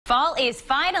Fall is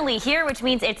finally here, which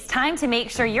means it's time to make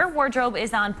sure your wardrobe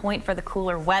is on point for the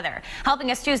cooler weather.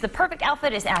 Helping us choose the perfect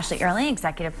outfit is Ashley Early,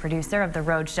 executive producer of the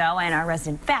Rhode Show and our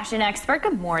resident fashion expert.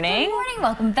 Good morning. Good morning.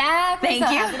 Welcome back. Thank you.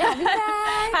 Happy to have you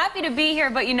back. Happy to be here,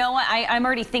 but you know what? I'm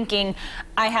already thinking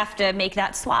I have to make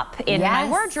that swap in my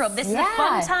wardrobe. This is a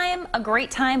fun time, a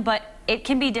great time, but it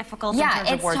can be difficult in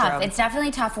terms of wardrobe. Tough. It's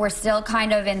definitely tough. We're still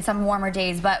kind of in some warmer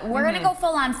days, but we're going to go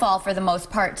full on fall for the most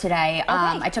part today.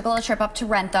 I took a little trip up to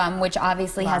Wrentham, which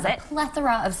obviously has a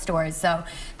plethora of stores, so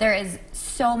there is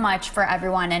so much for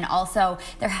everyone, and also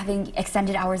they're having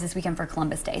extended hours this weekend for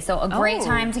Columbus Day, so a great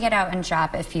time to get out and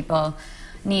shop if people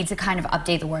need to kind of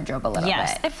update the wardrobe a little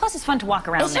bit. And plus it's fun to walk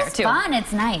around there too. It's just fun.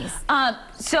 It's nice.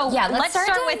 So let's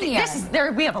start with this.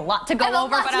 We have a lot to go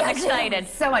over, but I'm excited.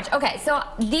 So much. Okay, so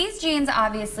these jeans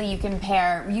obviously you can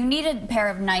pair. You need a pair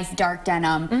of nice dark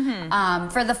denim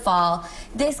for the fall.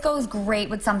 This goes great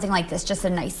with something like this, just a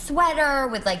nice sweater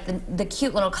with like the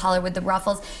cute little collar with the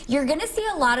ruffles. You're gonna see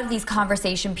a lot of these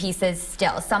conversation pieces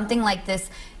still. Something like this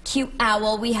cute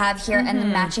owl we have here and the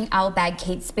matching owl bag,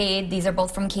 Kate Spade. These are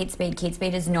both from Kate Spade. Kate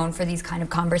Spade is known for these kind of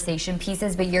conversation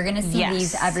pieces, but you're gonna see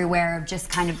these everywhere of just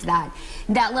kind of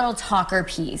that little talker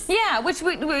piece. Yeah, which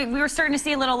we were starting to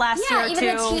see a little last year too.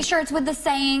 Yeah, even the t-shirts with the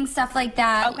saying, stuff like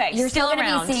that. Okay, you're still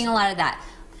gonna be seeing a lot of that.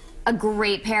 A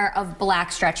great pair of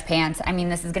black stretch pants. I mean,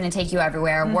 this is going to take you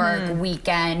everywhere. Work,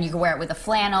 weekend. You could wear it with a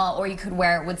flannel, or you could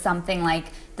wear it with something like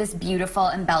this beautiful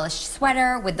embellished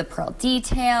sweater with the pearl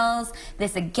details.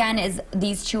 This again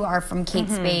these two are from Kate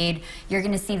Spade. You're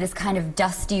going to see this kind of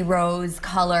dusty rose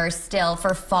color still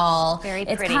for fall. Very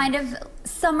pretty. It's kind of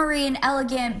summery and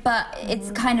elegant, but it's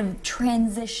kind of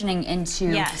transitioning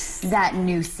into that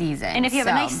new season. And if you have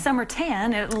a nice summer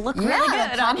tan, it'll look really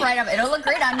good. It'll right up. It'll look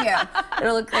great on you.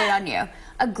 It'll look great on you.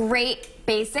 A great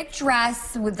basic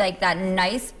dress with like that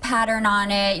nice pattern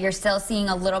on it. You're still seeing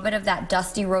a little bit of that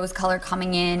dusty rose color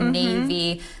coming in,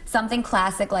 navy. Something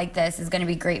classic like this is going to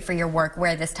be great for your work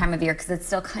wear this time of year because it's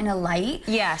still kind of light.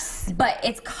 Yes. But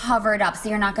it's covered up, so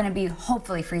you're not going to be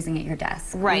hopefully freezing at your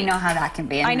desk. Right. You know how that can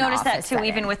be. I noticed that too,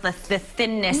 even with the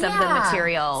thinness of the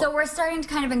material. So we're starting to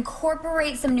kind of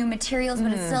incorporate some new materials,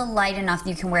 but it's still light enough that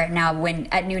you can wear it now when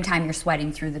at noontime you're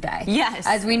sweating through the day. Yes.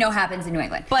 As we know happens in New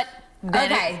England. But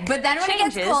then but then when it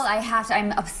gets cold,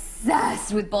 I'm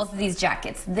obsessed with both of these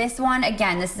jackets. This one,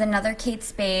 again, this is another Kate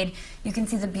Spade. You can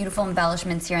see the beautiful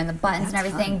embellishments here and the buttons and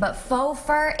everything, but faux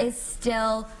fur is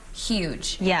still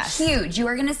huge. Yes. Huge. You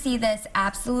are going to see this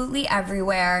absolutely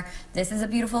everywhere. This is a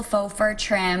beautiful faux fur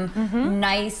trim.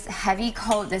 Nice, heavy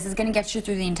coat. This is going to get you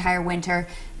through the entire winter.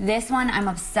 This one I'm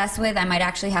obsessed with. I might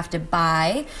actually have to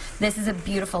buy. This is a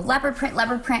beautiful leopard print.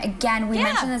 Leopard print, again, we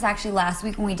mentioned this actually last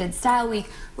week when we did Style Week.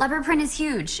 Leopard print is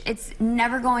huge. It's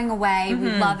never going away.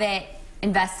 We love it.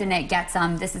 Invest in it. Get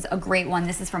some. This is a great one.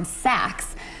 This is from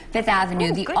Saks, 5th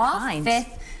Avenue. The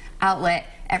off-5th outlet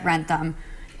at Wrentham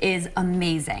is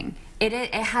amazing.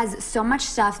 It has so much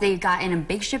stuff. They got in a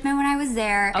big shipment when I was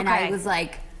there, and I was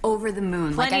like over the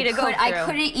moon. Plenty to go through. I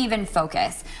couldn't even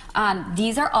focus.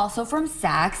 These are also from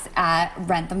Saks at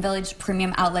Wrentham Village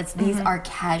Premium Outlets. These are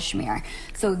cashmere.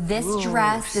 So this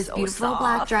dress, this beautiful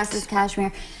black dress is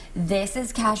cashmere. This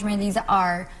is cashmere.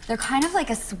 They're kind of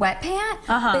like a sweatpant,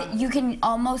 but you can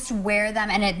almost wear them.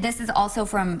 And this is also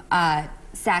from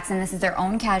Saks, and this is their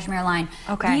own cashmere line.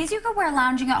 These you could wear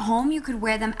lounging at home, you could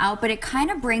wear them out, but it kind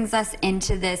of brings us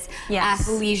into this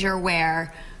athleisure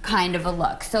wear kind of a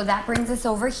look. So that brings us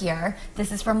over here.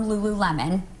 This is from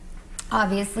Lululemon.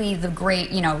 Obviously the great,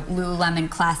 Lululemon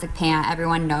classic pant,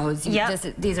 everyone knows.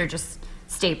 These are just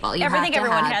staple. I think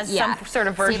everyone has some sort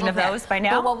of version of those by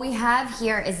now. But what we have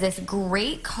here is this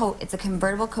great coat. It's a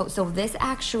convertible coat, so this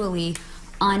actually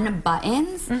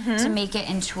unbuttons to make it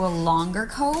into a longer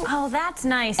coat. Oh, that's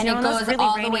nice. And it goes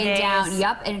all the way down.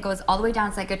 Yep, and it goes all the way down.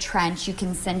 It's like a trench. You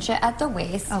can cinch it at the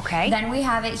waist. Okay. Then we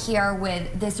have it here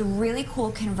with this really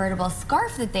cool convertible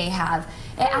scarf that they have.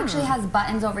 It actually has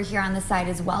buttons over here on the side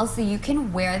as well, so you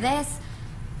can wear this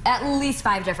at least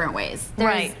 5 different ways.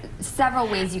 There's several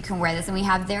ways you can wear this, and we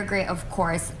have their great, of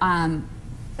course, and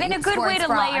a good way to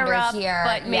layer up,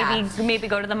 but maybe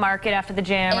go to the market after the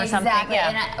gym or something.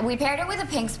 And we paired it with a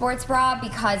pink sports bra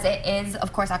because it is,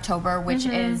 of course, October, which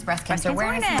is Breast Cancer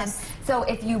Awareness Month. So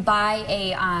if you buy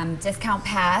a discount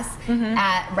pass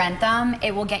at Wrentham,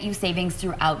 it will get you savings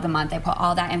throughout the month. I put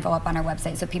all that info up on our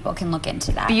website so people can look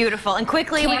into that. Beautiful. And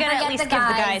quickly, we gotta at least give the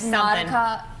guys something.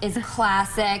 Nautica is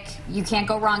classic. You can't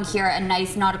go wrong here. A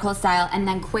nice nautical style. And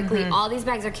then quickly, all these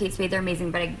bags are Kate Spade. They're amazing.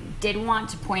 But I did want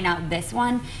to point out this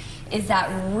one is that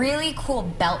really cool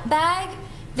belt bag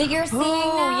that you're seeing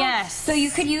now. Yes. So you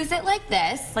could use it like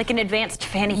this. Like an advanced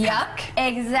fanny pack.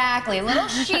 Yep, exactly. A little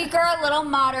chicer, a little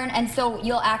modern, and so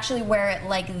you'll actually wear it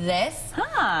like this.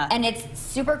 Huh. And it's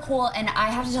super cool, and I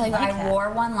have to tell you, I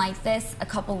wore one like this a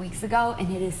couple weeks ago,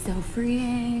 and it is so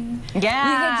freeing. Yeah.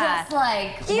 You can just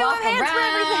like walk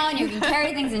around, you can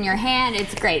carry things in your hand,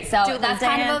 it's great. So that's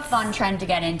kind of a fun trend to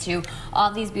get into.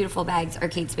 All these beautiful bags are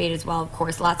Kate Spade as well, of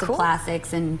course, lots of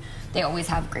classics, and they always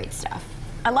have great stuff.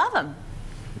 I love them.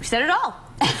 You said it all.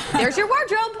 There's your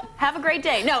wardrobe. Have a great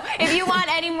day. No, if you want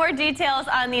any more details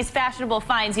on these fashionable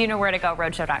finds, you know where to go,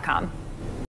 rhodeshow.com.